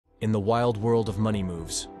In the wild world of money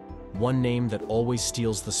moves, one name that always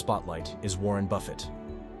steals the spotlight is Warren Buffett.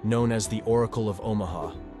 Known as the Oracle of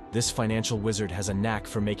Omaha, this financial wizard has a knack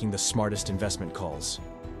for making the smartest investment calls.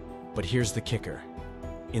 But here's the kicker.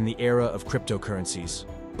 In the era of cryptocurrencies,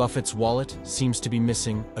 Buffett's wallet seems to be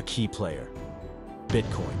missing a key player: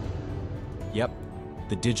 Bitcoin. Yep,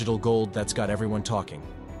 the digital gold that's got everyone talking.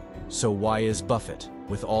 So why is Buffett,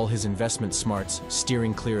 with all his investment smarts,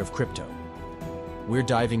 steering clear of crypto? We're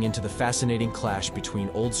diving into the fascinating clash between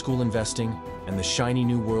old-school investing and the shiny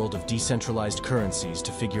new world of decentralized currencies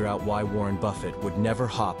to figure out why Warren Buffett would never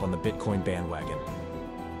hop on the Bitcoin bandwagon.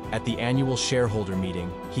 At the annual shareholder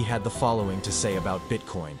meeting, he had the following to say about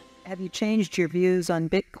Bitcoin. Have you changed your views on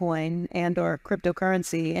Bitcoin and/or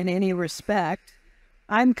cryptocurrency in any respect?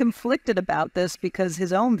 I'm conflicted about this because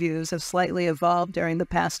his own views have slightly evolved during the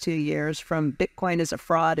past 2 years, from Bitcoin as a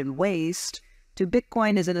fraud and waste to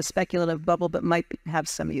Bitcoin is in a speculative bubble but might have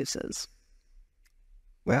some uses.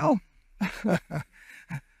 Well, I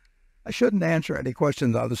shouldn't answer any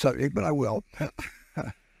questions on the subject, but I will.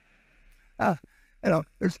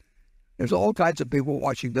 There's all kinds of people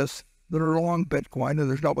watching this that are long Bitcoin, and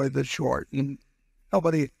there's nobody that's short. And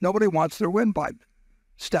nobody wants their windpipe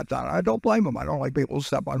stepped on. I don't blame them. I don't like people who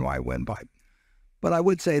step on my windpipe. But I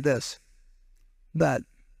would say this, that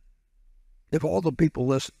if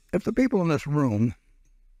the people in this room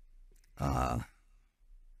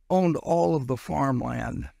owned all of the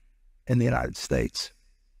farmland in the United States,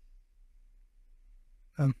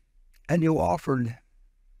 and you offered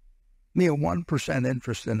me a 1%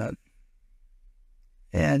 interest in it,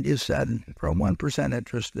 and you said, for a 1%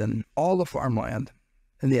 interest in all the farmland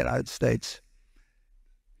in the United States,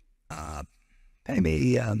 pay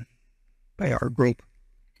our group,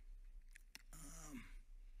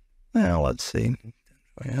 well, let's see,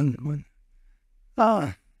 pay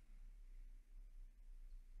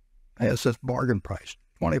us this bargain price,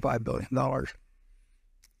 $25 billion.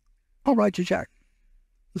 I'll write you a check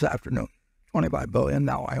this afternoon, $25 billion.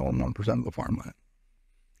 Now I own 1% of the farmland.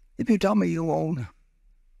 If you tell me you own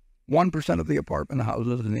 1% of the apartment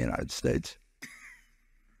houses in the United States,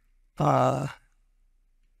 and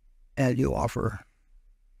you offer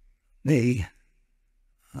me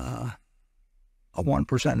a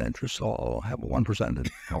 1% interest, so I'll have a 1%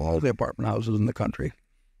 in all the apartment houses in the country,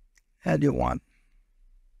 and you want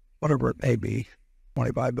whatever it may be,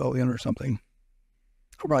 $25 billion or something,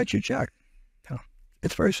 I'll write you a check.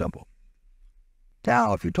 It's very simple.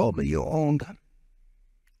 Now, if you told me you owned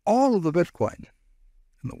all of the Bitcoin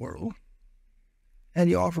in the world, and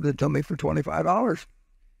you offered it to me for $25,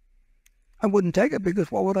 I wouldn't take it,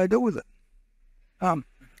 because what would I do with it?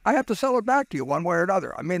 I have to sell it back to you one way or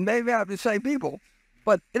another. I mean, maybe I have the same people,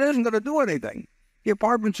 but it isn't going to do anything. The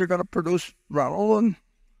apartments are going to produce rental, and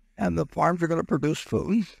the farms are going to produce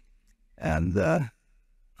food. And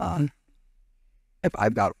if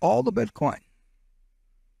I've got all the Bitcoin,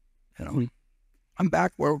 I'm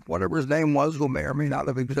back where whatever his name was, who may or may not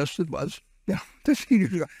have existed, was, this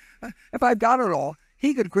years ago. If I've got it all,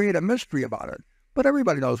 he could create a mystery about it. But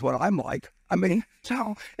everybody knows what I'm like. I mean,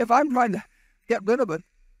 so if I'm trying to get rid of it,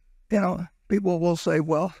 people will say,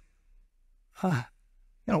 well,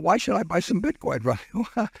 why should I buy some Bitcoin from you?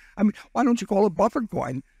 I mean, why don't you call it Buffett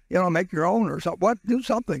coin? Make your own or something. What? Do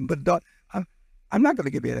something. But I'm not going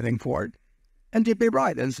to give you anything for it. And you'd be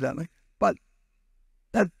right, incidentally. But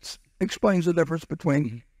that explains the difference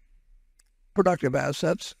between productive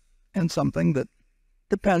assets and something that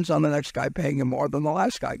depends on the next guy paying you more than the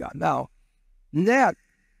last guy got. Now, net,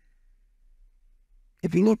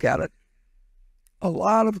 if you look at it, a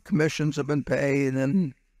lot of commissions have been paid,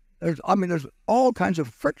 and there's all kinds of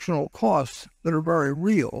frictional costs that are very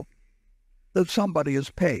real that somebody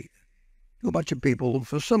has paid to a bunch of people who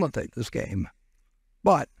facilitate this game.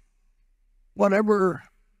 But whatever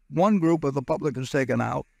one group of the public has taken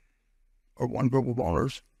out, or one group of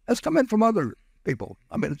owners, has come in from other people.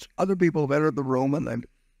 I mean, it's other people have entered the room and they've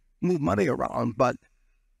moved money around, but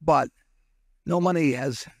there's no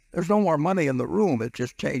more money in the room. It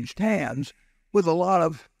just changed hands with a lot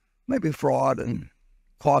of maybe fraud and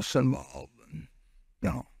costs involved, and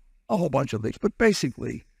a whole bunch of things. But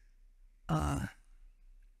basically,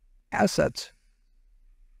 assets,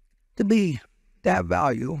 to have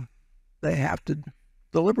value, they have to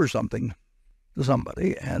deliver something to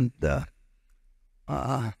somebody, and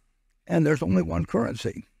there's only one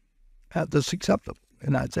currency that's acceptable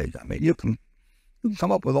in the United States. I mean, you can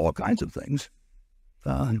come up with all kinds of things.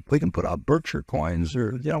 We can put out Berkshire coins,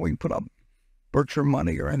 or we can put up Berkshire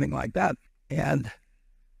money or anything like that. And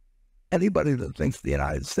anybody that thinks the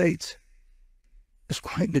United States is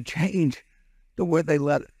going to change the way they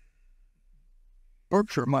let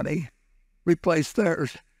Berkshire money replace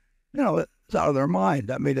theirs. You know, it's out of their mind.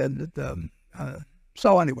 I mean,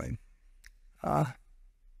 so anyway,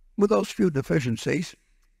 with those few deficiencies,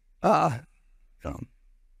 you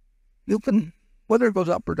can, whether it goes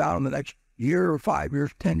up or down in the next year or 5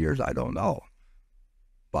 years, 10 years, I don't know.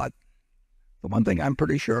 But the one thing I'm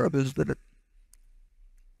pretty sure of is that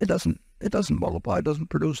it doesn't multiply, it doesn't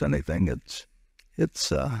produce anything. It's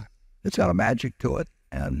got a magic to it,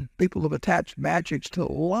 and people have attached magics to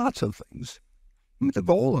lots of things. I mean, the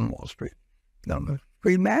gold in Wall Street, the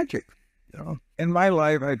green magic. In my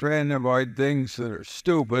life, I try and avoid things that are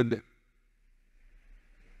stupid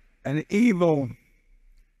and evil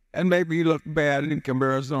and maybe look bad in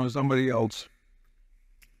comparison to somebody else.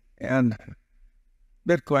 And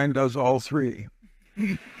Bitcoin does all three.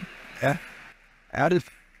 Yeah.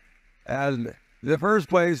 And the first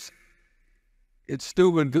place, it's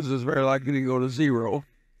stupid because it's very likely to go to zero.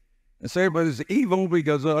 The second place is evil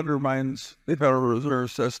because it undermines the Federal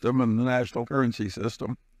Reserve System and the national currency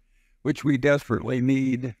system, which we desperately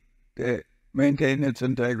need to maintain its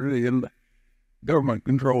integrity and government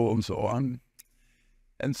control and so on.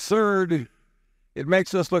 And third, it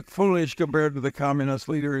makes us look foolish compared to the communist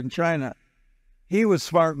leader in China. He was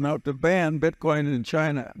smart enough to ban Bitcoin in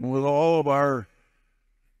China. With all of our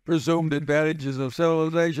presumed advantages of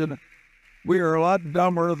civilization, we are a lot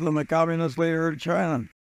dumber than the communist leader in China.